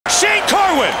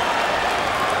Carwin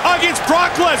against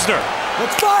Brock Lesnar.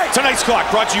 Let's fight! Tonight's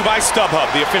clock brought to you by StubHub,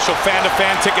 the official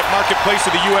fan-to-fan ticket marketplace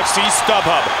of the UFC.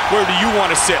 StubHub, where do you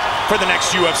want to sit for the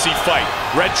next UFC fight?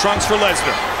 Red trunks for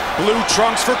Lesnar, blue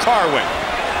trunks for Carwin.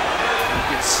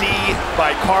 You can see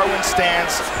by Carwin's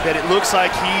stance that it looks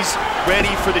like he's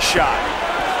ready for the shot.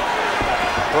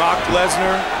 Brock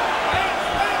Lesnar,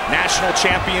 national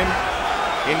champion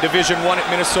in Division I at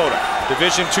Minnesota.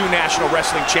 Division II national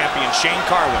wrestling champion Shane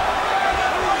Carwin.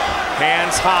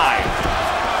 Hands high.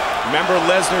 Remember,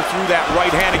 Lesnar threw that right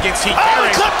hand against Heat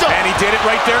Herring, and he did it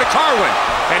right there to Carwin.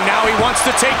 And now he wants the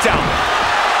takedown.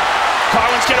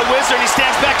 Carwin's got a whizzer, and he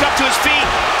stands back up to his feet.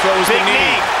 Throws the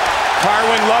knee.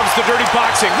 Carwin loves the dirty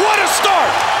boxing. What a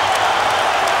start!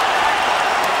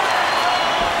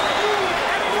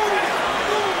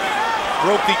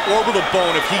 Broke the orbital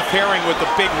bone of Heath Herring with the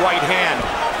big right hand.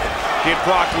 Hit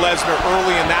Brock Lesnar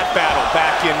early in that battle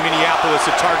back in Minneapolis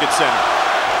at Target Center.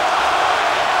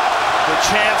 The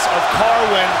chants of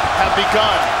Carwin have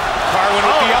begun. Carwin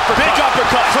with the uppercut. Big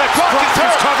uppercut. Clips. Brock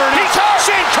is covered. He's hurt.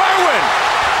 Shane Carwin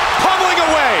pummeling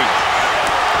away.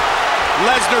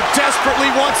 Lesnar desperately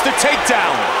wants the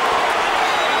takedown.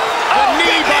 The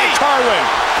knee by Carwin.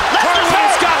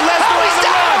 Carwin's got Lesnar on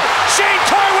the run. Shane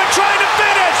Carwin trying to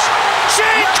finish.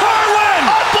 Shane Carwin!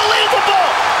 Unbelievable!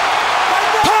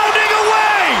 Pounding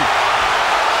away!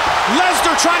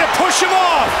 Lesnar trying to push him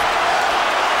off.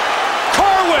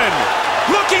 Carwin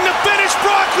looking to finish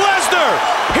Brock Lesnar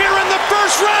here in the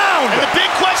first round. And the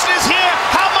big question is here,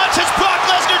 how much has Brock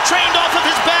Lesnar trained off of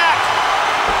his back?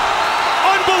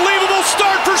 Unbelievable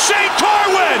start for Shane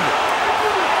Carwin.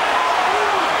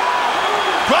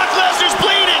 Brock Lesnar's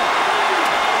bleeding.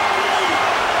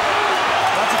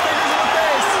 Lots of fingers in the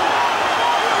face.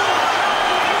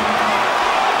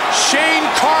 Shane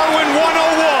Carwin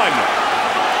 101.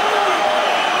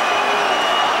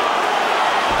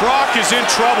 Brock is in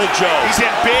trouble, Joe. He's in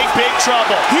big, big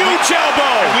trouble. Huge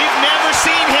elbow. We've never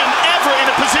seen him ever in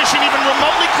a position even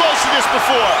remotely close to this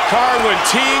before. Carwin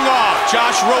teeing off.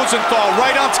 Josh Rosenthal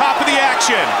right on top of the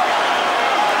action.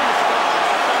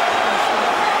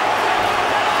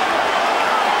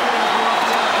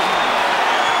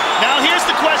 Now here's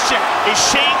the question. Is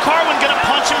Shane Carwin going to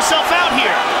punch himself out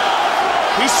here?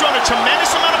 He's thrown a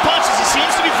tremendous amount of punches. He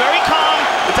seems to be very calm.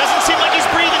 It doesn't seem like he's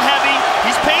breathing heavy.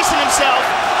 He's pacing himself.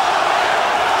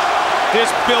 This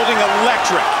building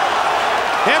electric.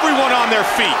 Everyone on their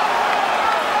feet.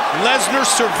 Lesnar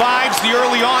survives the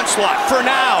early onslaught for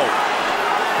now.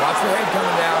 Watch the head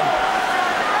coming down.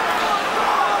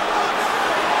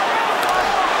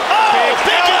 Oh,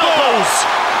 big elbows.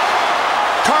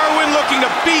 Carwin looking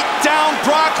to beat down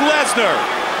Brock Lesnar.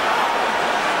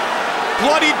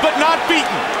 Bloodied but not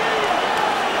beaten.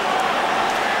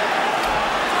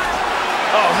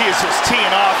 Oh, he is just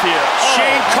teeing off here.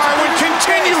 Shane Carwin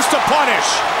continues to punish.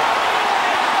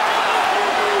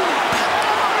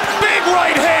 Big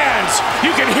right hands.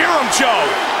 You can hear him, Joe.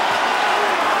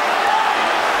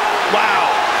 Wow.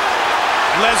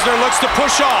 Lesnar looks to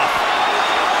push off.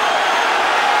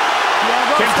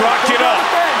 Can Brock get up?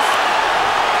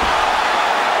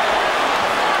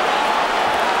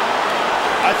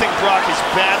 I think Brock is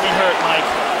badly hurt, Mike.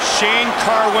 Shane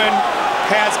Carwin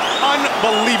has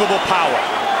unbelievable power.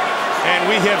 And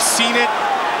we have seen it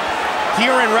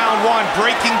here in round one,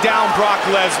 breaking down Brock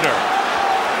Lesnar.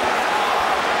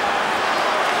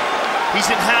 He's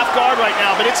in half guard right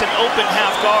now, but it's an open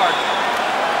half guard.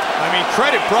 I mean,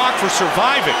 credit Brock for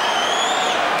surviving.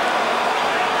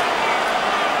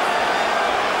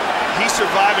 He's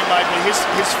surviving, Michael.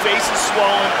 His face is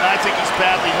swollen, and I think he's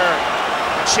badly hurt.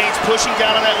 Shane's pushing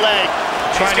down on that leg.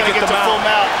 Trying to get to full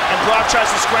mount, and Brock tries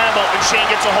to scramble, and Shane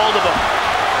gets a hold of him.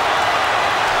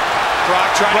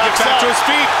 Brock trying to get back to his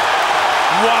feet.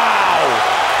 Wow.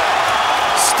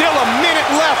 Still a minute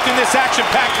left in this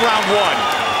action-packed round one.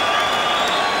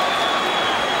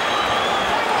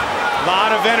 A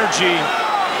lot of energy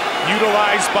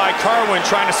utilized by Carwin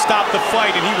trying to stop the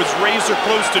fight, and he was razor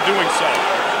close to doing so.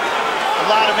 A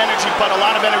lot of energy, but a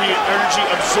lot of energy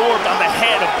absorbed on the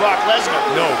head of Brock Lesnar.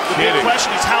 No kidding. The big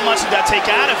question is, how much did that take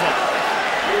out of him?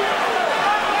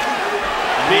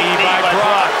 Big knee by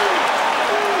Brock.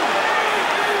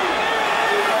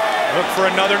 Look for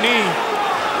another knee.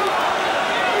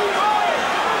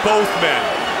 Both men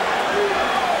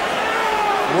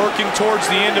working towards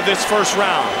the end of this first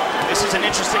round. This is an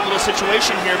interesting little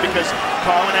situation here because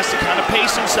Carwin has to kind of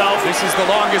pace himself. This is the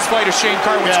longest fight of Shane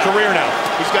Carwin's career now.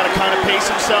 He's got to kind of pace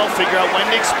himself, figure out when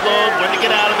to explode, when to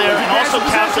get out of there, and also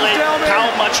calculate how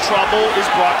much trouble is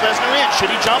Brock Lesnar in.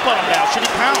 Should he jump on him now? Should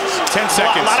he pounce? 10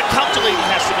 seconds. A lot of calculating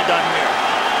has to be done here.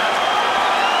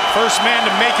 First man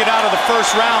to make it out of the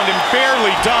first round, and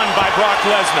barely done by Brock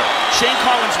Lesnar. Shane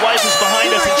Carwin's wife is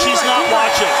behind us, and she's not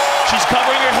watching. She's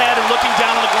covering her head and looking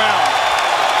down on the ground.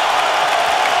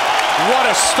 What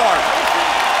a start.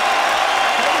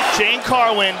 Shane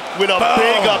Carwin with a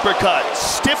big uppercut.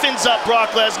 Stiffens up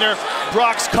Brock Lesnar.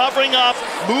 Brock's covering up,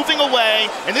 moving away,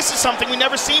 and this is something we've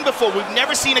never seen before. We've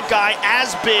never seen a guy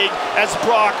as big as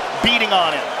Brock beating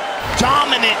on him.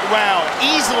 Dominant round,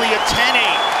 easily a 10-8.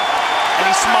 And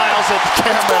he smiles at the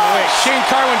camera and winks. Shane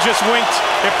Carwin just winked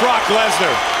at Brock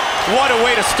Lesnar. What a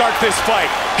way to start this fight.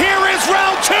 Here is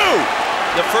round 2.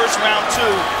 The first round 2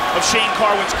 of Shane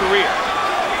Carwin's career.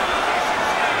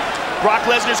 Brock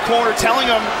Lesnar's corner telling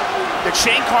him that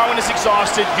Shane Carwin is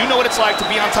exhausted. You know what it's like to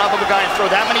be on top of a guy and throw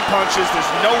that many punches.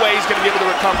 There's no way he's going to be able to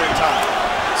recover in time.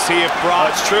 See if Brock...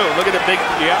 That's true. Look at the big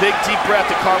deep breath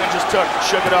that Carwin just took.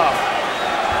 Shook it off.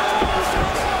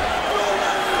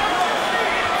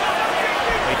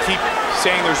 They keep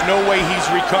saying there's no way he's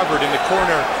recovered in the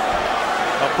corner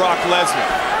of Brock Lesnar.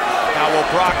 Now will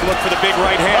Brock look for the big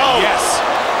right hand? Oh. Yes.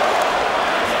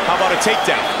 How about a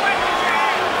takedown?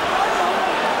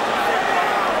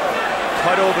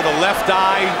 Cut over the left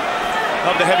eye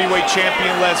of the heavyweight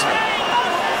champion Lesnar.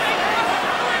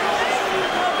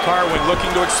 Carwin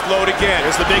looking to explode again.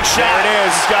 There's the big shot. There it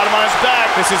is. He's got him on his back.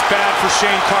 This is bad for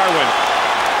Shane Carwin.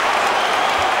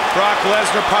 Brock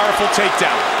Lesnar, powerful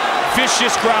takedown.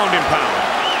 Vicious ground and pound.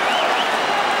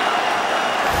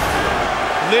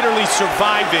 Literally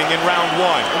surviving in round 1.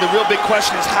 And the real big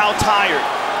question is how tired?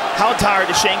 How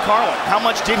tired is Shane Carwin? How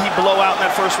much did he blow out in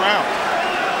that first round?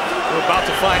 We're about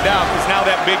to find out, because now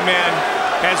that big man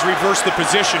has reversed the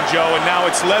position, Joe, and now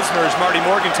it's Lesnar, as Marty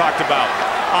Morgan talked about,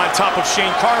 on top of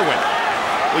Shane Carwin.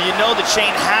 Well, you know that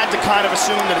Shane had to kind of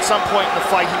assume that at some point in the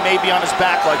fight he may be on his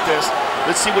back like this.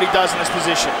 Let's see what he does in this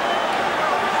position.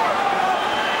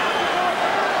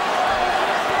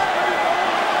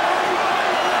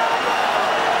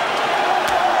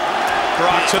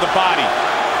 Brock to the body.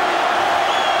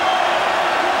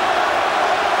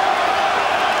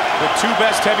 The 2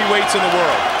 best heavyweights in the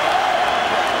world,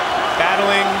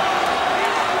 battling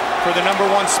for the #1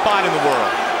 spot in the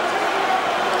world.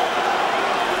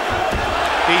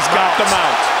 He's got the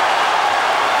mount.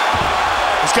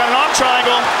 He's got an arm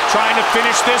triangle. Trying to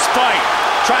finish this fight.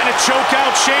 Trying to choke out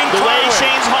Shane Carwin. The way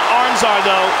Shane's arms are,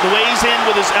 though, the way he's in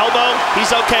with his elbow, he's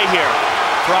okay here.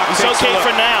 He's okay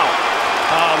for now.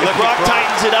 If Brock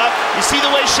tightens it up, you see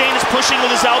the way Shane is pushing with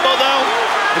his elbow, though?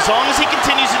 As long as he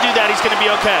continues to do that, he's going to be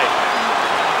okay.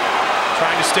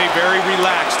 Trying to stay very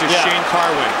relaxed is Shane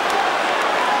Carwin.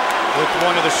 With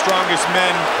one of the strongest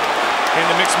men in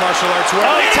the mixed martial arts world.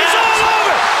 Oh, it is all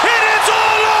over! It is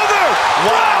all over!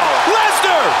 Wow.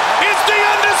 Lesnar is the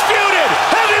undisputed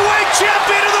heavyweight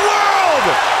champion of the world!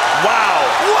 Wow.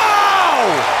 Wow!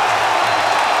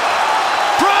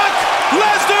 Brock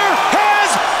Lesnar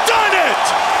has done it!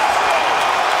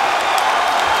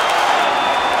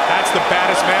 That's the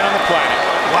baddest man on the planet.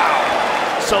 Wow.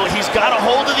 So he's got a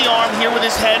hold of the arm here with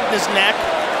his head and his neck.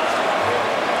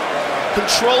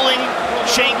 Controlling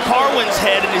Shane Carwin's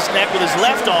head and his neck with his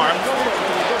left arm.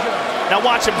 Now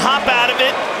watch him hop out of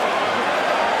it.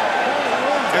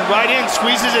 And right in,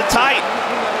 squeezes it tight.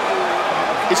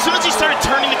 As soon as he started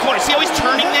turning the corner, see how he's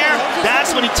turning there?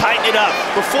 That's when he tightened it up.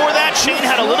 Before that, Shane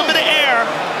had a little bit of air,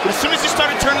 but as soon as he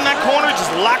started turning that corner,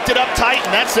 just locked it up tight,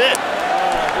 and that's it.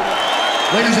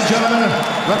 Ladies and gentlemen,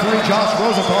 referee Josh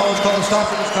Rosenthal has called a stop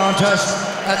to this contest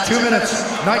at 2 minutes,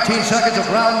 19 seconds of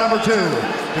round number 2.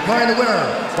 Declaring the winner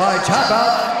by tap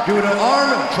out due to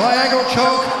arm triangle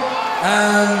choke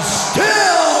and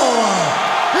still